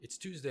It's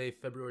Tuesday,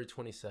 February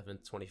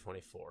 27th,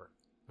 2024.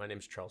 My name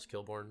is Charles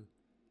Kilborn,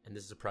 and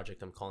this is a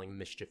project I'm calling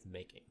Mischief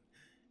Making.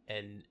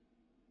 And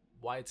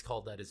why it's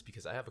called that is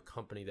because I have a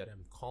company that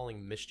I'm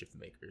calling Mischief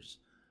Makers,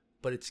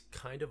 but it's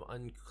kind of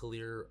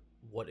unclear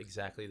what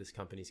exactly this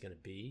company is going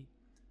to be.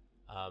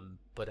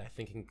 But I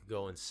think it can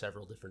go in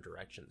several different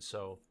directions.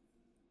 So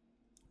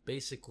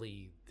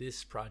basically,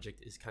 this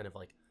project is kind of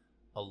like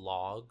a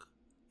log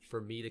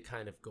for me to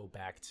kind of go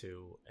back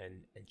to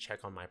and check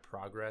on my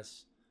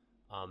progress.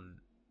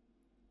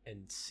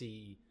 And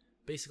see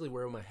basically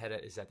where my head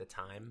is at the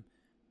time,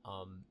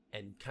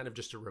 and kind of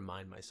just to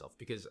remind myself,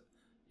 because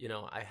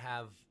I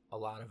have a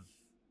lot of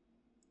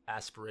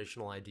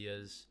aspirational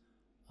ideas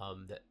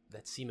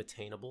that seem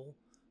attainable,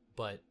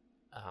 but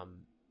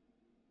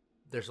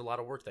there's a lot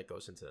of work that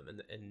goes into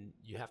them, and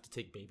you have to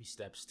take baby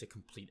steps to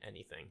complete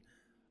anything.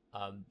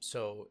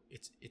 So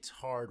it's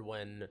hard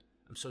when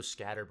I'm so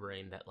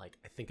scatterbrained that like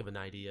I think of an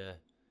idea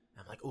and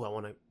I'm like, oh, I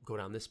want to go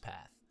down this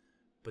path,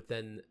 but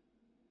then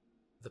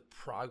the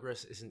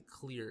progress isn't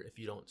clear if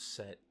you don't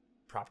set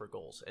proper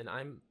goals. And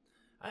I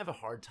have a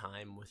hard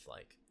time with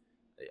like,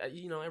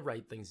 I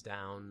write things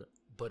down,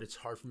 but it's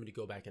hard for me to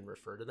go back and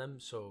refer to them.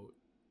 So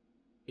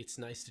it's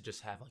nice to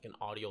just have like an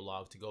audio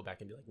log to go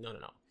back and be like, no,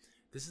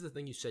 this is the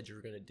thing you said you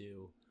were going to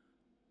do.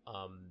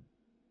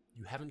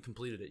 You haven't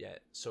completed it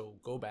yet. So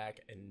go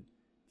back and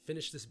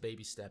finish this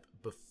baby step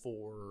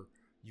before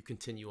you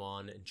continue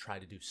on and try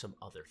to do some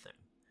other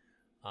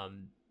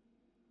thing.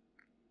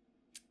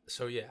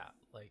 So yeah,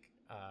 like,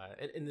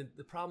 and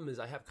the problem is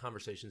I have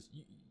conversations,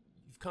 you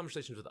have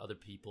conversations with other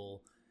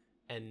people,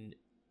 and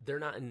they're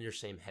not in your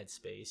same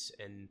headspace,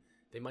 and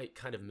they might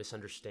kind of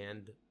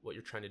misunderstand what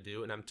you're trying to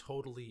do. And I'm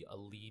totally a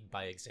lead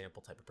by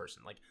example type of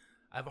person. Like,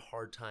 I have a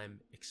hard time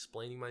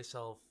explaining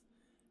myself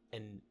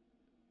and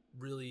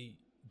really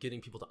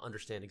getting people to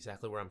understand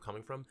exactly where I'm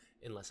coming from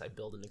unless I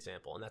build an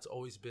example. And that's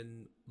always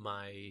been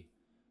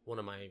one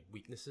of my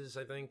weaknesses,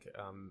 I think.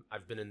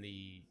 I've been in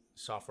the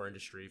software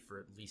industry for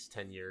at least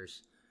 10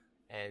 years.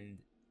 And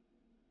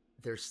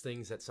there's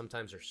things that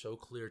sometimes are so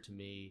clear to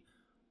me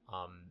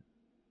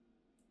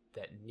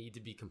that need to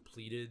be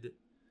completed,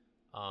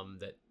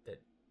 that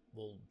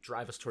will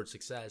drive us towards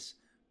success.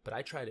 But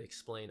I try to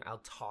explain.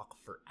 I'll talk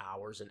for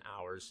hours and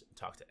hours and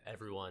talk to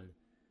everyone,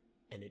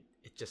 and it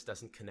just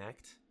doesn't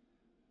connect.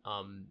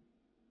 And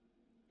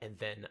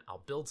then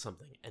I'll build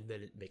something, and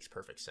then it makes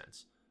perfect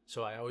sense.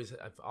 So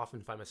I've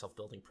often find myself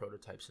building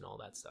prototypes and all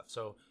that stuff.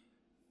 So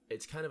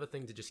it's kind of a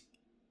thing to just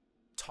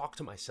talk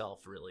to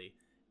myself really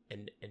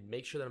and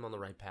make sure that I'm on the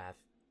right path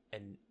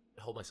and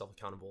hold myself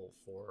accountable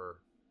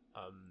for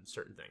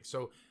certain things.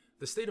 So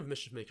the state of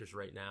Mischief Makers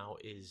right now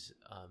is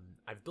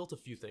I've built a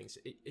few things.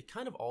 It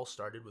kind of all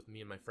started with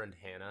me and my friend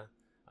Hannah.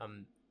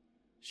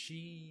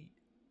 She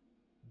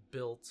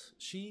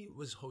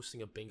was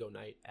hosting a bingo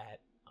night at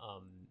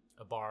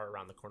a bar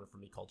around the corner from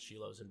me called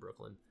Shiloh's in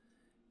Brooklyn.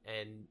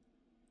 And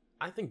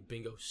I think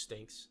bingo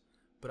stinks,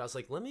 but I was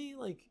like,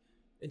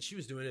 and she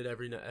was doing it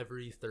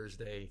every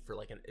Thursday for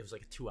it was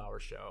like a 2-hour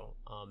show.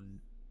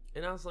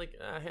 And I was like,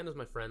 Hannah's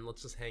my friend.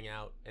 Let's just hang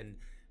out, and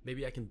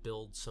maybe I can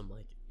build some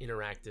like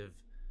interactive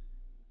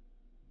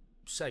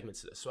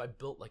segments to this. So I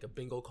built like a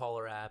bingo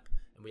caller app,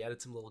 and we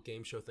added some little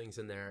game show things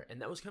in there. And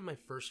that was kind of my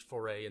first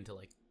foray into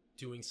like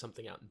doing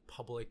something out in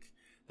public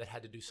that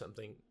had to do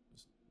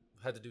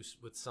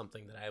with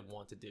something that I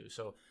want to do.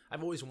 So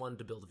I've always wanted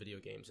to build video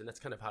games, and that's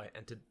kind of how I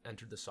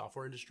entered the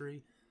software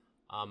industry.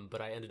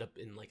 But I ended up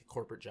in like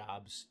corporate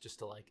jobs just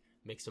to like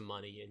make some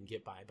money and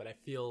get by. But I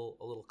feel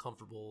a little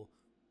comfortable,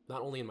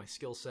 not only in my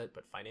skill set,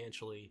 but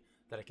financially,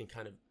 that I can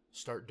kind of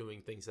start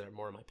doing things that are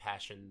more of my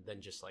passion than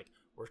just like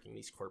working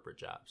these corporate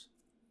jobs.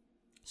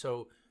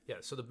 So yeah,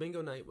 so the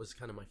bingo night was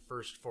kind of my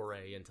first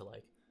foray into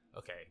like,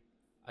 okay,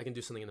 I can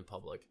do something in the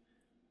public.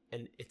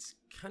 And it's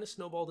kind of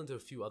snowballed into a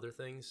few other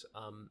things.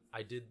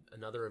 I did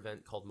another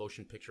event called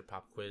Motion Picture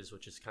Pop Quiz,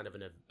 which is kind of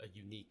a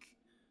unique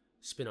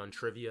spin on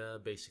trivia.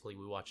 Basically,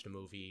 we watched a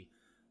movie.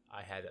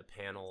 I had a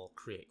panel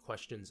create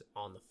questions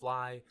on the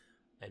fly,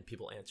 and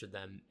people answered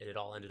them, and it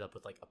all ended up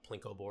with like a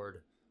Plinko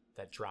board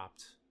that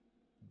dropped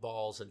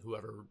balls, and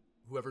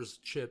whoever's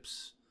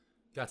chips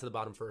got to the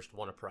bottom first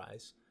won a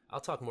prize.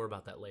 I'll talk more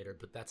about that later,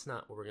 but that's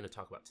not what we're going to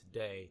talk about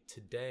today.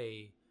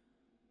 Today,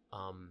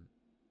 I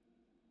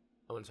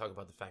want to talk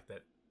about the fact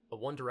that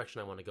one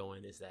direction I want to go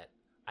in is that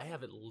I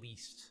have at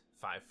least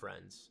 5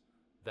 friends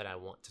that I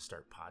want to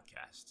start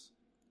podcasts.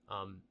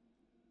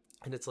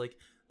 And it's like,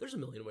 there's a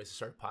million ways to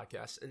start a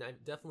podcast. And I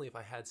definitely, if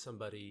I had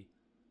somebody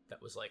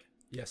that was like,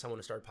 yes, I want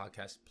to start a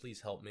podcast, please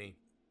help me,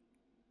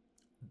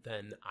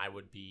 then I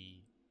would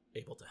be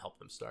able to help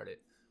them start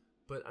it.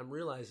 But I'm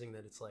realizing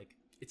that it's like,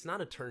 it's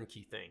not a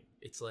turnkey thing.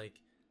 It's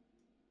like,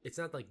 it's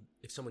not like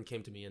if someone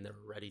came to me and they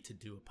were ready to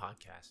do a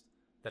podcast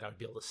that I would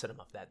be able to set them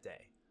up that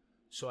day.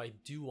 So I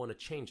do want to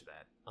change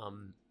that.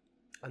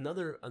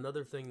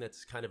 Another thing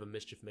that's kind of a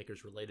Mischief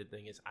Makers related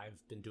thing is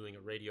I've been doing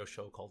a radio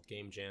show called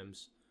Game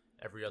Jams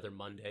every other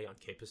Monday on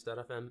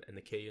Capus.fm and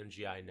the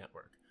KNGI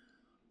network.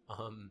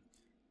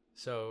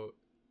 So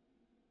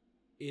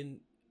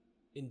in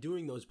in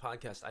doing those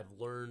podcasts, I've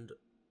learned,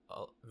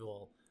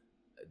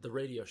 the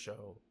radio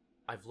show,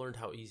 I've learned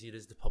how easy it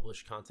is to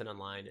publish content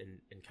online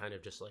and kind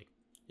of just like,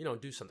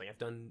 do something. I've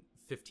done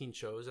 15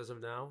 shows as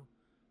of now,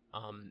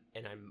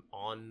 and I'm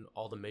on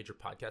all the major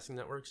podcasting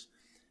networks,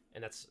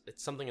 and it's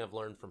something I've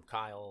learned from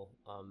Kyle,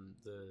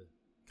 the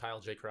Kyle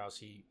J. Krause.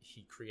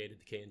 He created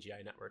the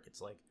KNGI network.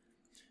 It's like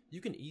you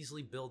can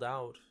easily build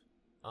out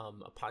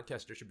a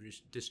podcast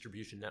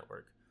distribution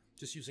network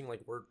just using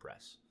like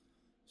WordPress.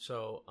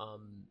 So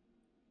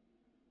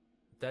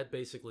that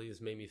basically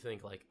has made me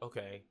think like,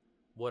 okay,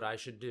 what I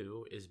should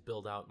do is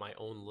build out my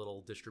own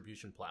little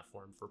distribution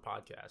platform for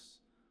podcasts.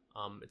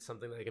 It's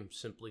something that I can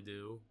simply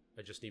do.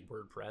 I just need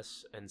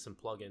WordPress and some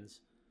plugins.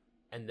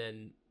 And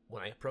then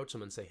when I approach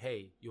someone and say,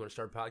 hey, you want to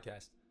start a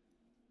podcast?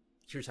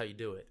 Here's how you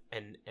do it.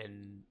 And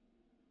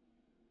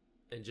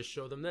just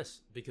show them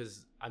this,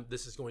 because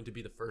this is going to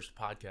be the first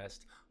podcast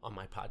on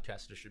my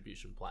podcast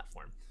distribution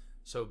platform.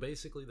 So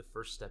basically the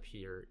first step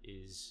here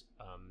is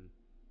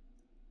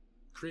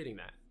creating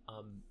that.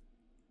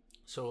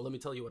 So let me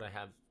tell you what I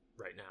have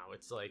right now.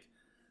 It's like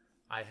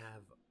I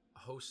have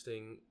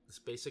hosting, this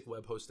basic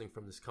web hosting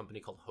from this company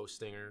called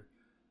Hostinger.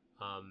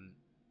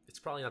 It's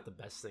probably not the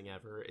best thing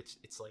ever.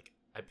 It's like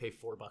I pay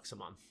 $4 a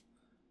month,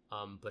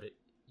 but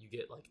you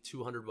get like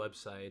 200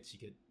 websites, you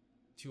get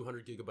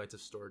 200 gigabytes of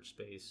storage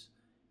space,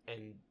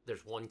 and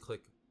there's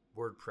one-click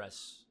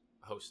WordPress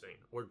hosting,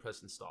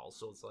 WordPress install.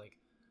 So it's like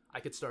I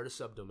could start a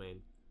subdomain,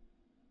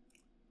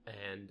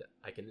 and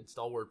I can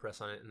install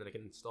WordPress on it, and then I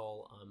can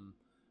install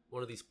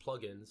one of these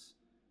plugins,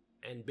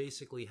 and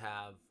basically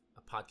have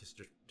a podcast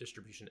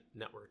distribution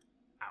network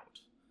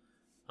out.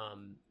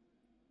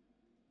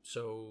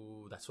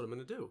 So that's what I'm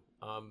going to do.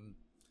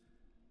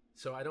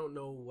 So I don't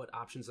know what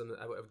options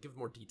I would give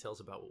more details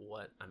about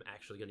what I'm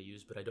actually going to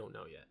use, but I don't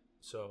know yet.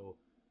 So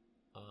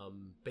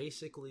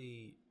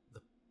basically,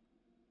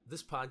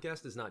 this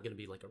podcast is not going to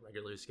be like a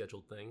regularly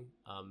scheduled thing,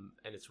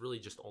 and it's really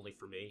just only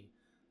for me.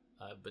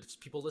 But if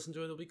people listen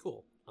to it, it'll be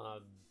cool.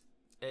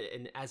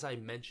 And as I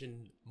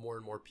mention more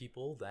and more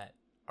people that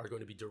are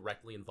going to be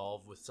directly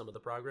involved with some of the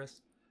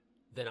progress,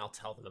 then I'll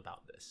tell them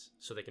about this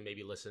so they can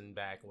maybe listen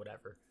back,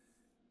 whatever.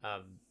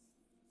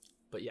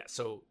 But yeah,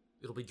 so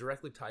it'll be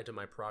directly tied to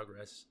my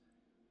progress.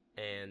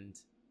 And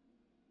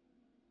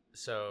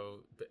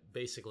so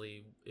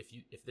basically,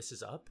 if this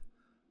is up,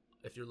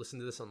 if you're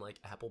listening to this on like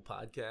Apple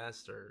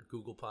Podcasts or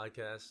Google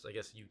Podcasts, I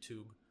guess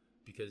YouTube,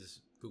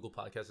 because Google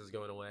Podcasts is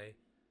going away,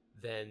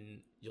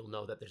 then you'll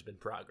know that there's been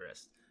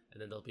progress.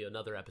 And then there'll be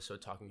another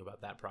episode talking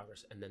about that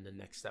progress and then the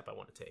next step I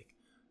want to take.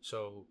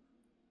 So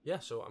yeah,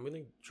 so I'm going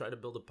to try to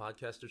build a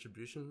podcast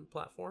distribution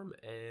platform.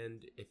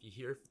 And if you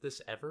hear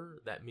this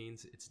ever, that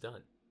means it's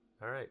done.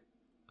 All right.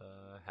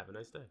 Have a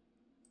nice day.